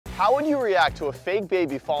How would you react to a fake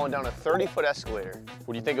baby falling down a 30-foot escalator?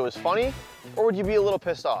 Would you think it was funny, or would you be a little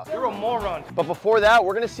pissed off? You're a moron. But before that,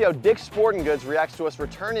 we're gonna see how Dick's Sporting Goods reacts to us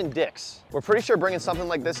returning Dick's. We're pretty sure bringing something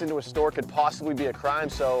like this into a store could possibly be a crime,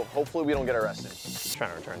 so hopefully we don't get arrested. I'm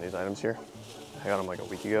trying to return these items here. I got them like a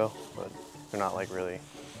week ago, but they're not like really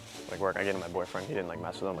like work. I gave them to my boyfriend. He didn't like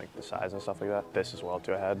mess with them, like the size and stuff like that. This as well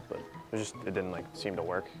too I had, but it didn't like seem to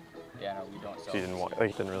work. Yeah, no, we don't sell. So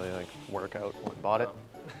you didn't really like work out when I bought it.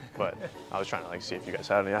 But I was trying to like see if you guys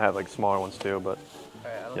had any. I have like smaller ones too, but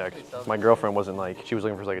yeah, my girlfriend wasn't like, she was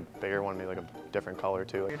looking for like a bigger one, maybe like a different color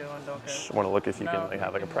too. You're doing, don't care. Just want to look if you can like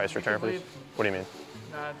have like a price return for these. What do you mean?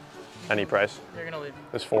 Nah. Any price? You're gonna leave.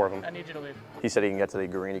 There's 4 of them. I need you to leave. He said he can get to the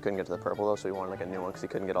green, he couldn't get to the purple though, so he wanted like a new one because he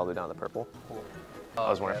couldn't get all the way down to the purple. Cool. I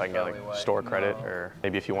was wondering if I can get like store credit or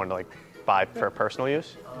maybe if you wanted to like buy for personal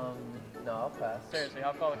use. No, I'll pass. Seriously,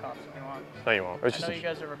 I'll call the cops if you want. No, you won't. I know you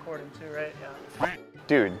guys are recording too, right? Yeah.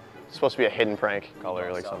 Dude, it's supposed to be a hidden prank color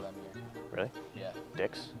or like Sell something. them here. Really? Yeah.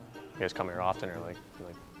 Dick's? You guys come here often or like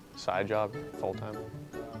side job, full time?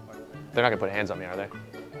 They're not gonna put hands on me, are they?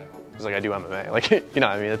 Because like I do MMA, like, you know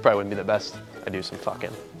what I mean? It probably wouldn't be the best. I do some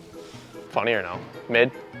fucking funny or no?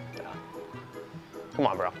 Mid? Yeah. Come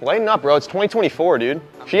on, bro. Lighten up, bro. It's 2024, dude.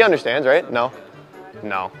 She understands, right? No?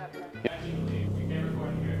 No.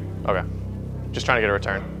 Okay. Just trying to get a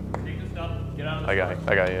return. Take the stuff, get out of the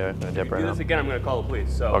I got you. Yeah. I dip right do now. this again, I'm gonna call the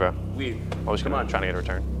police. So Okay. leave. I was trying to get a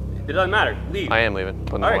return. It doesn't matter. Leave. I am leaving.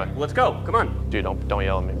 Putting All them right, away. let's go. Come on. Dude, don't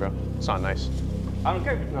yell at me, bro. It's not nice. I don't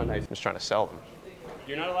care if it's not nice. I'm just trying to sell them.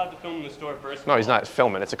 You're not allowed to film in the store first. No, he's not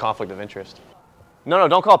filming. It's a conflict of interest. No,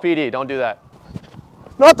 don't call PD. Don't do that.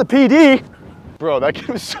 Not the PD! Bro, that kid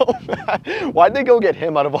was so mad. Why'd they go get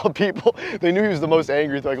him out of all people? They knew he was the most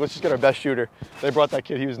angry. They're like, let's just get our best shooter. They brought that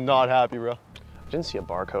kid. He was not happy, bro. I didn't see a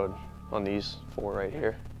barcode on these 4 right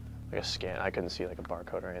here. Like a scan. I couldn't see like a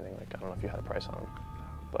barcode or anything. Like, I don't know if you had a price on them.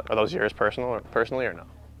 But are those yours personally or no?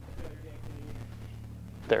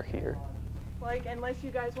 They're here. Like, unless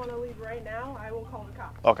you guys want to leave right now, I will call the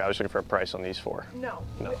cops. Okay, I was looking for a price on these 4. No.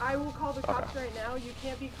 I will call the cops right now. You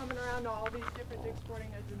can't be coming around to all these different Dick's Sporting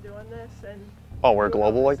Goods and doing this. And oh, we're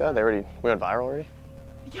global like that? We went viral already?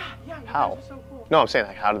 Yeah. You How? guys are so cool. No, I'm saying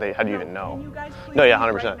like, how do you even know? Can you guys please No, yeah,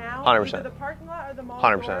 leave 100%. right now? 100%. Either the parking lot or the mall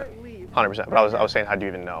 100%. door, leave. 100%. But I was saying, how do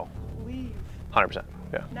you even know? Leave 100%.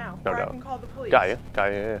 Yeah. now. No or doubt. I can call the police. Got you.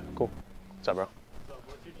 Yeah. Cool. What's up, bro?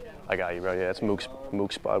 I got you, bro. Yeah, it's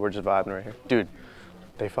Mook Spud. We're just vibing right here. Dude,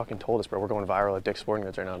 they fucking told us, bro. We're going viral at Dick's Sporting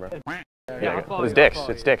Goods right now, bro. Yeah, it's Dick's.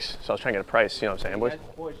 It's Dick's. So I was trying to get a price. You know what I'm saying,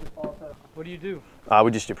 boys? What do you do?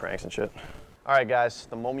 We just do pranks and shit. All right, guys.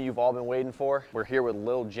 The moment you've all been waiting for. We're here with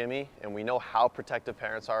little Jimmy, and we know how protective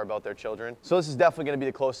parents are about their children. So this is definitely going to be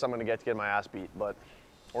the closest I'm going to get my ass beat, but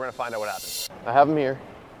we're going to find out what happens. I have him here.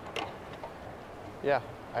 Yeah,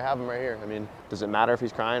 I have him right here. I mean, does it matter if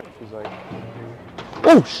he's crying? He's like,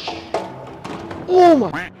 oh, oh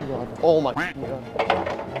my God. Oh my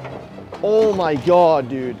God. Oh my God,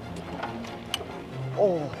 dude.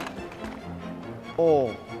 Oh.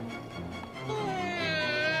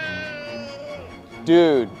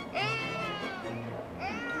 Dude.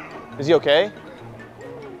 Is he okay?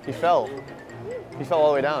 He fell. He fell all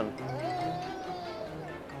the way down.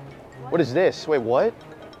 What is this? Wait, what?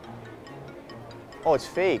 Oh, it's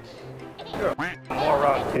fake. You're a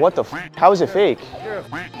moron. What the f? How is it fake? You're a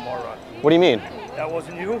moron. What do you mean? That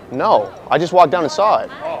wasn't you? No, I just walked down and saw it.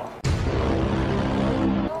 Oh.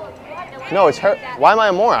 No, it's her. Why am I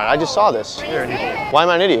a moron? I just saw this. You're an idiot. Why am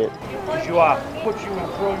I an idiot? Put you off. Put you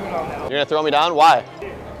and throw you down now. You're gonna throw me down? Why?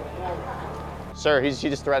 Sir, he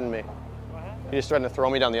just threatened me. He just threatened to throw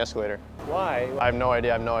me down the escalator. Why? I have no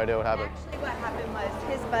idea. What happened. Actually, what happened was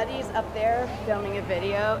his buddy's up there filming a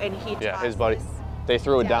video, and he Yeah, tossed his buddy. this They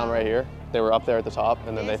threw it down down. right here. They were up there at the top,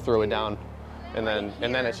 and then they This threw it dude down, and then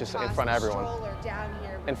it's just in tossed front of the everyone. stroller down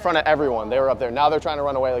here In with front of a- everyone. They were up there. Now they're trying to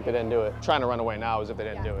run away like they didn't do it. Trying to run away now as if they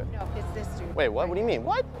didn't Yeah, do it. No, it's this dude. Wait, what? What do you mean?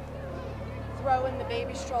 What? Throwing the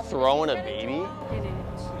baby stroller. Throwing a He's baby? in it.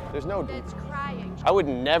 There's no. It's crying. I would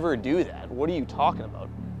never do that. What are you talking about?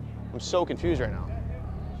 I'm so confused right now.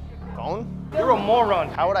 Phone? You're a moron.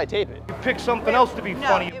 How would I tape it? You pick something else to be No,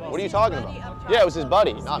 funny it about. was What are you his talking buddy about? up top. Yeah, it was his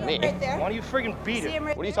buddy, not me. Right there. Why don't you friggin' beat See him him?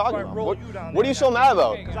 right What are you there? talking I about? roll What, you down what are there. you so mad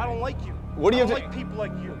about? Because I don't like you. What do you I have don't to- like people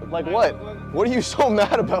like you. Like what? What are you so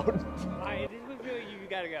mad about? You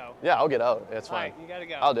gotta go. Yeah, I'll get out. It's fine. Alright, you gotta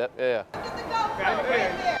go. I'll dip. Yeah. Grab it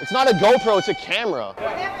here. It's not a GoPro, it's a camera.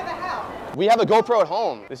 Whatever the hell. We have a GoPro at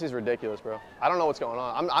home. This is ridiculous, bro. I don't know what's going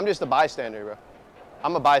on. I'm just a bystander, bro.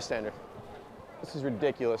 I'm a bystander. This is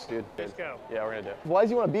ridiculous, dude. Let's go. Yeah, we're gonna do it. Why does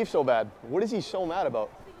he want to beef so bad? What is he so mad about?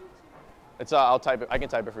 It's I'll type it. I can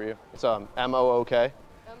type it for you. It's MOOK.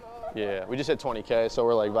 Yeah, we just hit 20K, so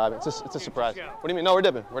we're like vibing. It's a surprise. What do you mean? No, we're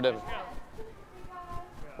dipping. We're dipping.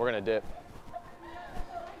 We're gonna dip.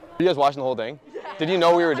 Are you guys watching the whole thing? Did you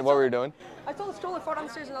know what we were doing? I told the stroller far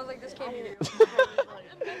downstairs and I was like, this can't be new.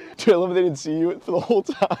 Dude, I love they didn't see you for the whole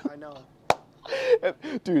time. I know.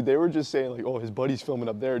 And, dude, they were just saying like, oh, his buddy's filming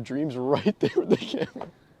up there. Dream's right there with the camera.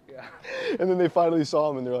 Yeah. And then they finally saw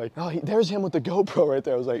him and they're like, oh, there's him with the GoPro right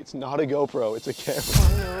there. I was like, it's not a GoPro, it's a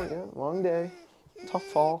camera. Yeah, long day. Tough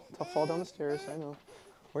fall down the stairs, I know.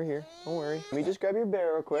 We're here, don't worry. Let me just grab your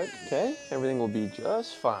bear real quick, okay? Everything will be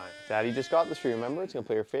just fine. Daddy just got this for you, remember? It's gonna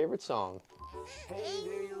play your favorite song.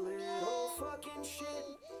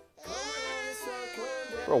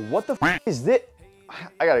 Bro, what the f is this?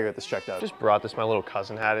 I gotta get this checked out. Just brought this, my little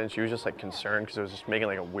cousin had it, and she was just like concerned because it was just making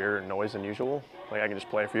like a weirder noise than usual. Like I can just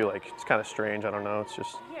play it for you, like it's kind of strange, I don't know, it's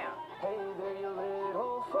just. Yeah.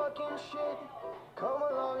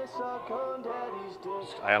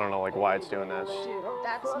 I don't know like why it's doing this. Dude,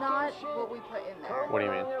 that's not what we put in there. What do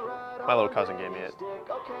you mean? My little cousin gave me it. You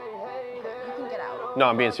can get out. No,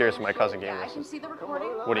 I'm being serious, my cousin gave me Yeah, I this. can see the recording.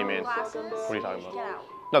 What do you mean? Glasses. What are you talking about? Get out.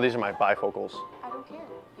 No, these are my bifocals. I don't care.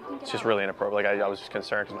 You can get It's just out. really inappropriate. Like I was just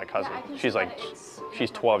concerned because my cousin, Yeah, I can she's see like, that it's-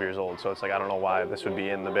 she's 12 years old, so it's like I don't know why this would be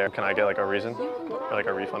in the bear. Can I get like a reason? You can get Or out. like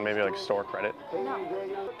a refund, maybe like store credit?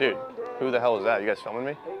 No. Dude, who the hell is that? You guys filming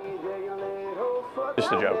me?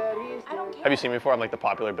 Just a joke. I don't care. Have you seen me before? I'm like the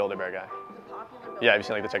popular Build-A-Bear guy. The popular Yeah, have you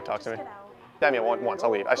seen like the TikToks Just to me? get out. Damn it, once, I'll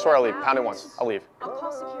leave. I swear I'll leave. Pound it once, I'll leave. I'll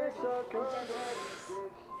call security.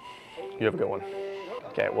 You have a good one.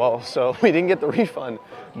 Okay, well, so we didn't get the refund,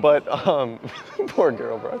 but poor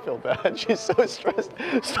girl, bro, I feel bad. She's so stressed.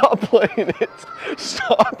 Stop playing it.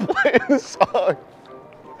 Stop playing the song.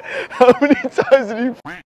 How many times did you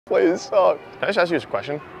play this song? Can I just ask you a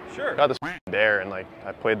question? Sure. I got this bear and like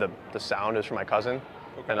I played the sound is for my cousin.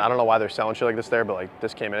 And I don't know why they're selling shit like this there, but like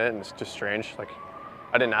this came in it and it's just strange. Like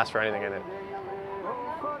I didn't ask for anything in it.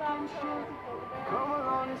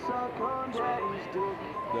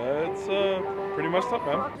 That's pretty messed up,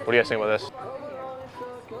 man. What do you guys think about this?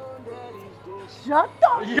 Shut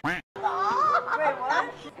the Wait,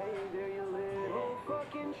 what?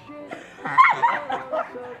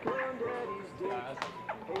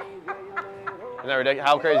 Isn't that ridiculous?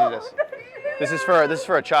 How crazy is this? This is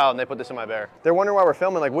for a child and they put this in my bear. They're wondering why we're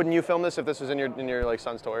filming. Like, wouldn't you film this if this was in your like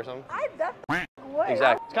son's toy or something? I definitely would.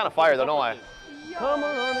 Exactly. It's kind of fire though, don't lie. Come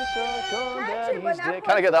on, suck on daddy's dick.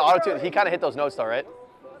 Kind of get that auto tune. He kind of hit those notes though, right?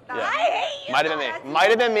 Yeah. I hate you. Might have been me. Might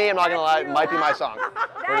have been me. I'm not gonna lie. It might be my song.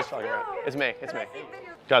 We're just fucking around. It's me. It's me.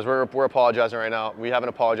 Guys, we're apologizing right now. We haven't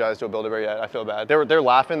apologized to a Build-A-Bear yet. I feel bad. They're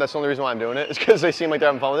laughing. That's the only reason why I'm doing it. It's because they seem like they're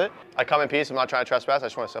having fun with it. I come in peace. I'm not trying to trespass. I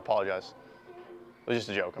just want to apologize. It was just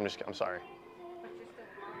a joke. I'm sorry.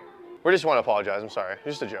 We just want to apologize. I'm sorry.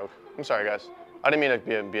 It's just a joke. I'm sorry, guys. I didn't mean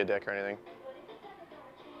to be a dick or anything.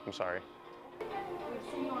 I'm sorry. We've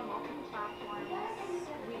seen you on multiple platforms.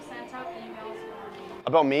 We've sent out emails.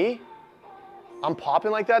 About me? I'm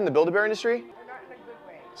popping like that in the Build-A-Bear industry?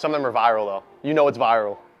 Some of them are viral though. You know it's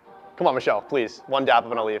viral. Come on, Michelle, please. One dap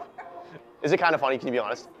up and I'll leave. Is it kind of funny? Can you be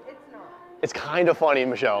honest? It's not. It's kind of funny,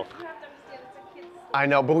 Michelle. You have to understand it's a kid's. I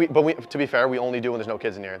know, but we to be fair, we only do when there's no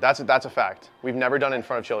kids in here. That's a fact. We've never done it in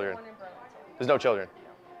front of children. One in Burlington. There's no children. No,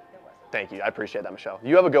 there wasn't. Thank you. I appreciate that, Michelle.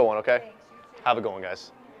 You have a good one, okay? Thanks, you too. Have a good one,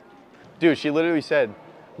 guys. Dude, she literally said,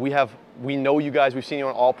 we know you guys, we've seen you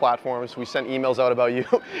on all platforms, we sent emails out about you,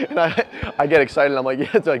 and I get excited, I'm like, yeah,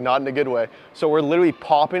 it's like not in a good way. So we're literally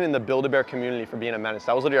popping in the Build-A-Bear community for being a menace.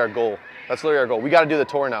 That was literally our goal. That's literally our goal. We gotta do the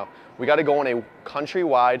tour now. We gotta go on a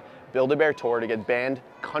countrywide Build-A-Bear tour to get banned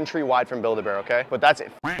countrywide from Build-A-Bear, okay? But that's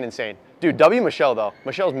f***ing insane. Dude, W Michelle though.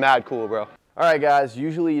 Michelle's mad cool, bro. All right, guys,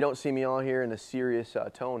 usually you don't see me on here in a serious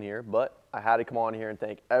tone here, but I had to come on here and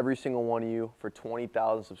thank every single one of you for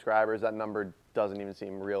 20,000 subscribers. That number doesn't even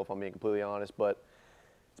seem real if I'm being completely honest, but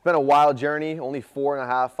it's been a wild journey, only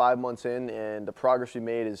 4.5, 5 months in, and the progress we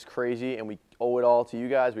made is crazy, and we owe it all to you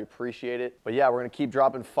guys. We appreciate it. But yeah, we're gonna keep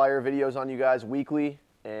dropping fire videos on you guys weekly,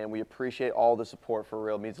 and we appreciate all the support for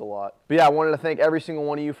real. It means a lot. But yeah, I wanted to thank every single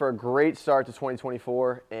one of you for a great start to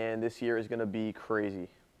 2024, and this year is gonna be crazy.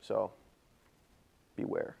 So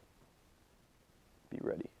beware. Be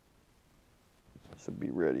ready. So be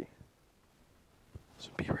ready. So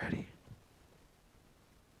be ready.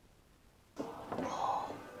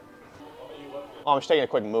 Oh, I'm just taking a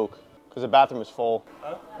quick mook because the bathroom is full.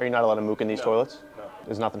 Huh? Are you not allowed to mook in these toilets? No.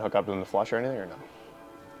 There's nothing hooked up in the flush or anything, or no?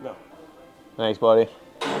 No. Thanks, buddy.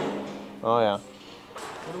 Oh yeah.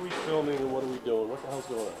 What are we filming and what are we doing? What the hell's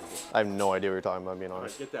going on? I have no idea what you're talking about, being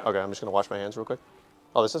honest. Get down. Okay, I'm just gonna wash my hands real quick.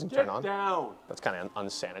 Oh, this doesn't turn on. Get down. That's kind of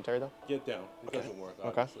unsanitary though. Get down. It doesn't work,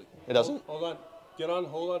 Okay. obviously. It doesn't? Hold on. Get on,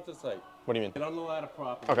 hold on to sight. What do you mean? Get on the ladder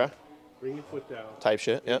properly. Okay. Bring your foot down. Type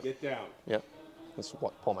shit, yep. Get down. Yep. Let's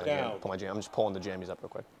pull my Down. jam. Pull my jam. I'm just pulling the jammies up real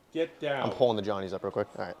quick. Get down. I'm pulling the Johnnies up real quick.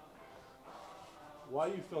 All right. Why are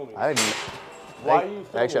you filming? I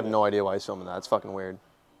actually have no idea why he's filming that. It's fucking weird.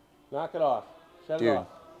 Knock it off. Shut Dude, it off.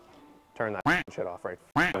 turn that shit off right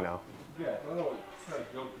now. Yeah, I don't know what kind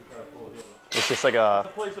of joke you're trying to pull here. It's just like a... It's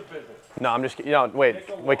a place of business. No, I'm just... wait.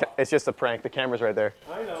 It's just a prank. The camera's right there.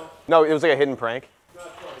 I know. No, it was like a hidden prank.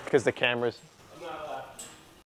 Because the camera's...